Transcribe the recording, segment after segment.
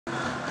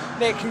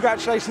Nick,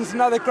 congratulations,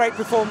 another great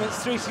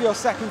performance, through to your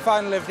second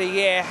final of the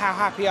year. How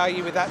happy are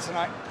you with that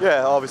tonight?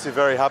 Yeah, obviously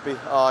very happy.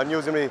 I knew it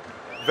was going to be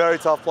very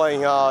tough playing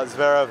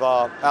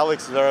Zverev,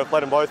 Alex Zverev,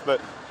 played them both, but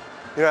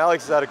you know,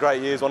 Alex has had a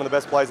great year. He's one of the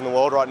best players in the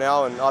world right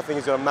now, and I think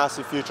he's got a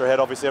massive future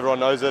ahead. Obviously, everyone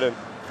knows it, and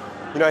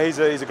you know, he's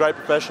a great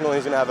professional.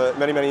 He's going to have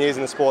many years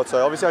in the sport.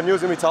 So obviously, I knew it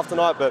was going to be tough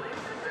tonight, but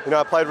you know,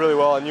 I played really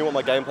well. I knew what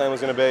my game plan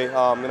was going to be,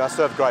 and I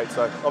served great.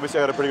 So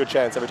obviously, I got a pretty good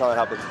chance every time it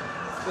happens.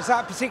 Was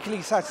that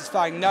particularly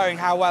satisfying, knowing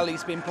how well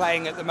he's been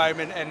playing at the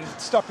moment and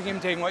stopping him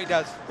doing what he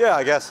does? Yeah,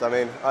 I guess. I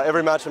mean,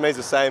 every match for me is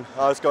the same.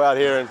 I just go out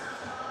here and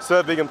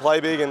serve big and play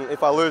big, and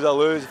if I lose, I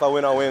lose. If I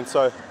win, I win.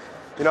 So,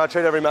 you know, I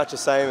treat every match the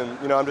same,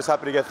 and you know, I'm just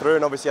happy to get through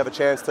and obviously have a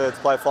chance to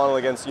play a final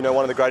against, you know,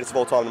 one of the greatest of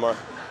all time tomorrow.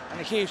 And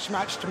a huge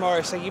match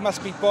tomorrow, so you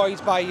must be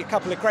buoyed by a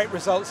couple of great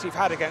results you've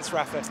had against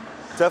Rafa.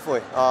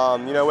 Definitely.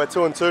 You know, we're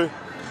 2-2,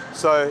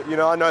 so you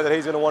know, I know that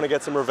he's going to want to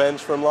get some revenge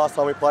from last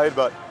time we played,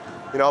 but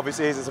you know,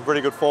 obviously he's in some pretty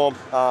good form,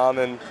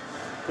 and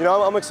you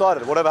know, I'm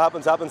excited. Whatever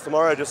happens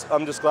tomorrow.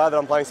 I'm just glad that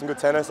I'm playing some good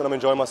tennis and I'm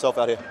enjoying myself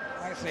out here.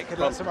 Thanks, Nick. Good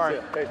luck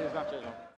tomorrow.